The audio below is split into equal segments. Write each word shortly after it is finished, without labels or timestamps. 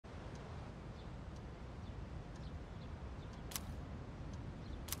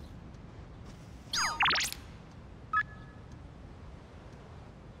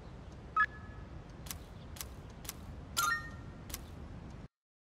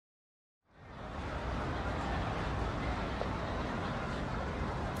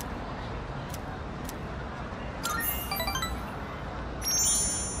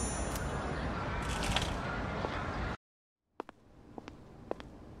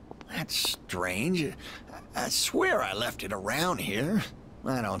That's strange. I swear I left it around here.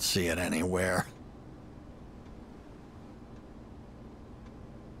 I don't see it anywhere.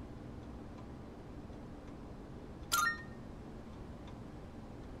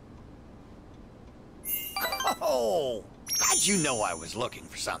 Oh! How'd you know I was looking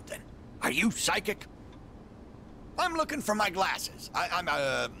for something? Are you psychic? I'm looking for my glasses.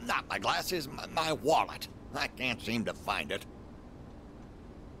 Not my glasses, my wallet. I can't seem to find it.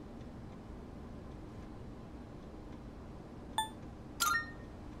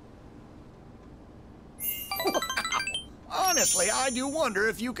 Honestly, I do wonder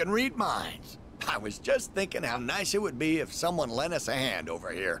if you can read minds. I was just thinking how nice it would be if someone lent us a hand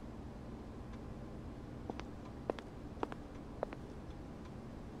over here.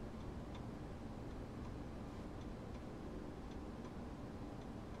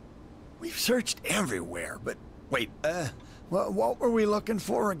 We've searched everywhere, but wait, what were we looking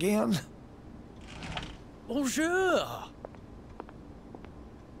for again? Bonjour!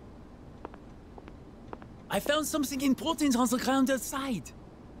 I found something important on the ground outside.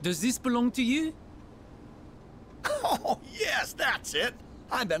 Does this belong to you? Oh, yes, that's it.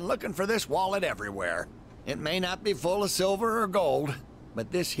 I've been looking for this wallet everywhere. It may not be full of silver or gold,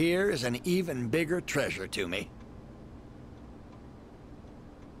 but this here is an even bigger treasure to me.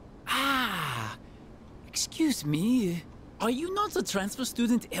 Ah, excuse me. Are you not the transfer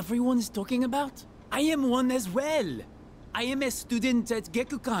student everyone is talking about? I am one as well. I am a student at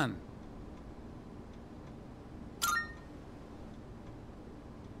Gekukan.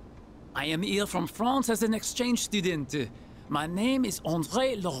 I am here from France as an exchange student. My name is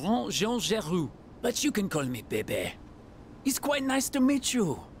André Laurent Jean Geroux, but you can call me Bébé. It's quite nice to meet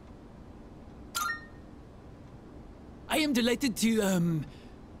you. I am delighted to,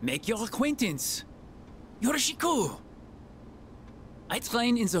 make your acquaintance. Yorishiko. I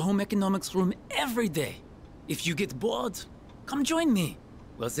train in the home economics room every day. If you get bored, come join me.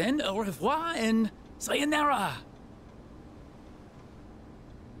 Well then, au revoir and sayonara.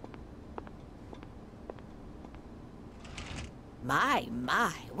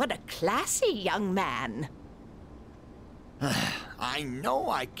 My, what a classy young man. I know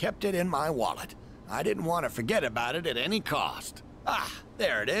I kept it in my wallet. I didn't want to forget about it at any cost. Ah,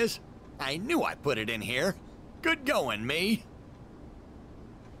 there it is. I knew I put it in here. Good going, me.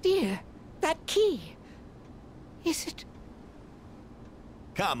 Dear, that key. Is it?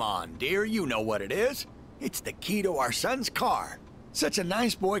 Come on, dear, you know what it is. It's the key to our son's car. Such a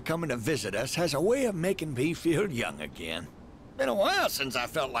nice boy coming to visit us has a way of making me feel young again. Been a while since I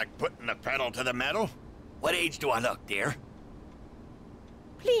felt like putting the pedal to the metal. What age do I look, dear?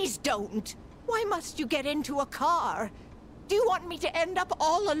 Please don't. Why must you get into a car? Do you want me to end up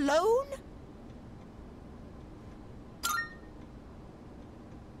all alone?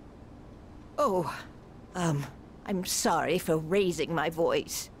 Oh, I'm sorry for raising my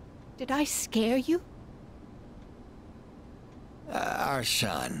voice. Did I scare you? Our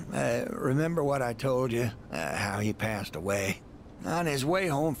son. Remember what I told you? How he passed away? On his way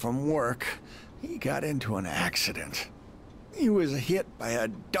home from work, he got into an accident. He was hit by a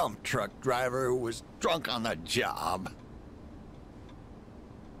dump truck driver who was drunk on the job.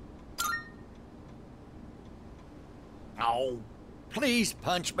 Oh, please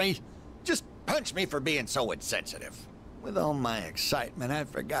punch me. Just punch me for being so insensitive. With all my excitement, I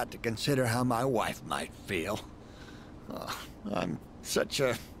forgot to consider how my wife might feel. Oh, I'm such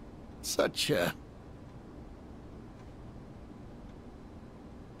a...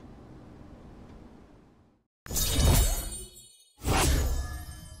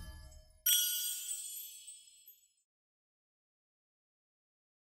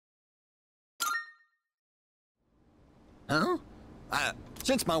 Huh?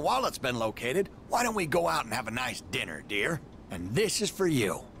 Since my wallet's been located, why don't we go out and have a nice dinner, dear? And this is for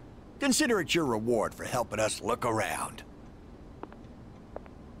you. Consider it your reward for helping us look around.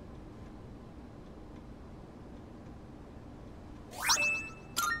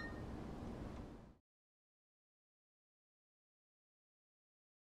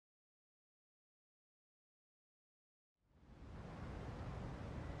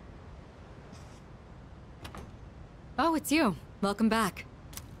 Oh, it's you. Welcome back.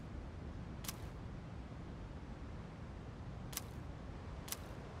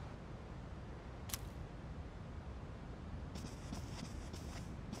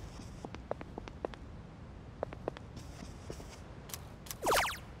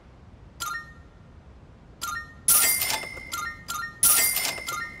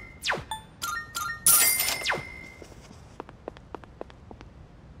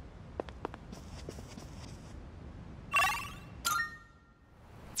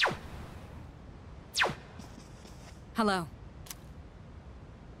 Hello.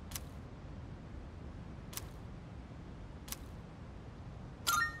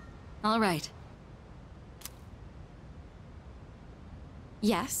 All right.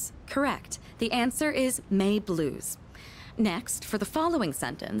 Yes, correct. The answer is May Blues. Next, for the following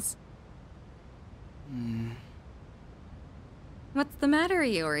sentence. What's the matter,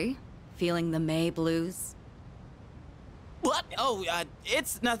 Iori? Feeling the May Blues? What? Oh,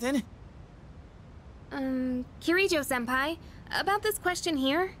 it's nothing. Kirijo-senpai, about this question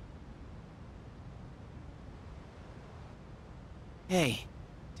here. Hey,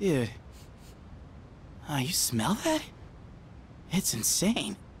 dude. You smell that? It's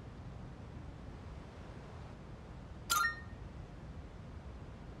insane.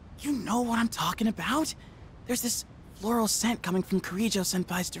 You know what I'm talking about? There's this floral scent coming from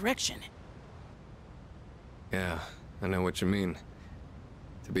Kirijo-senpai's direction. Yeah, I know what you mean.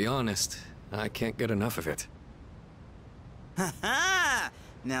 To be honest, I can't get enough of it. Ha-ha!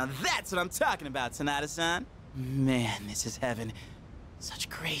 Now that's what I'm talking about, Sonata-san. Man, this is heaven. Such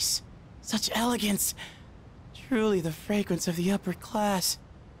grace, such elegance. Truly the fragrance of the upper class.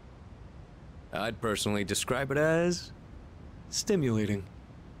 I'd personally describe it as stimulating.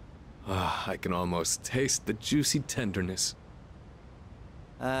 Ah, I can almost taste the juicy tenderness.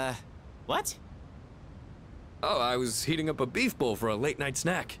 What? Oh, I was heating up a beef bowl for a late-night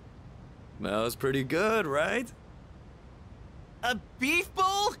snack. Smells pretty good, right? A beef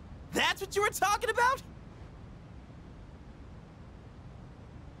bowl? That's what you were talking about?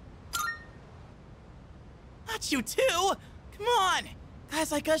 Not you too! Come on!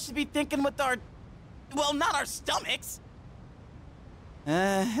 Guys like us should be thinking with our... well, not our stomachs!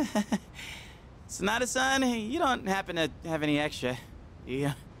 Sonata-san, you don't happen to have any extra, do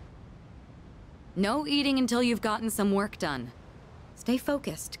you? No eating until you've gotten some work done. Stay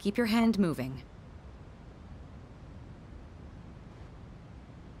focused. Keep your hand moving.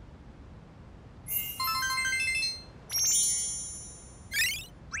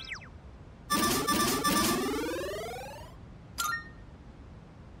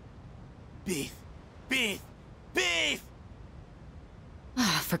 Beef! Beef! Beef!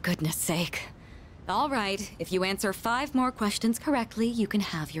 Ah, for goodness sake. All right, if you answer 5 more questions correctly, you can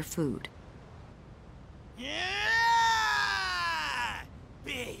have your food. Yeah!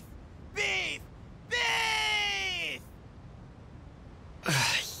 Beef! Beef! Beef!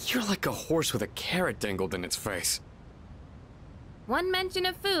 You're like a horse with a carrot dangled in its face. One mention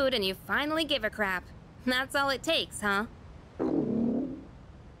of food and you finally give a crap. That's all it takes, huh? All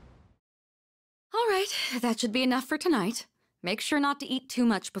right, that should be enough for tonight. Make sure not to eat too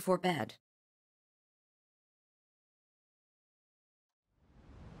much before bed.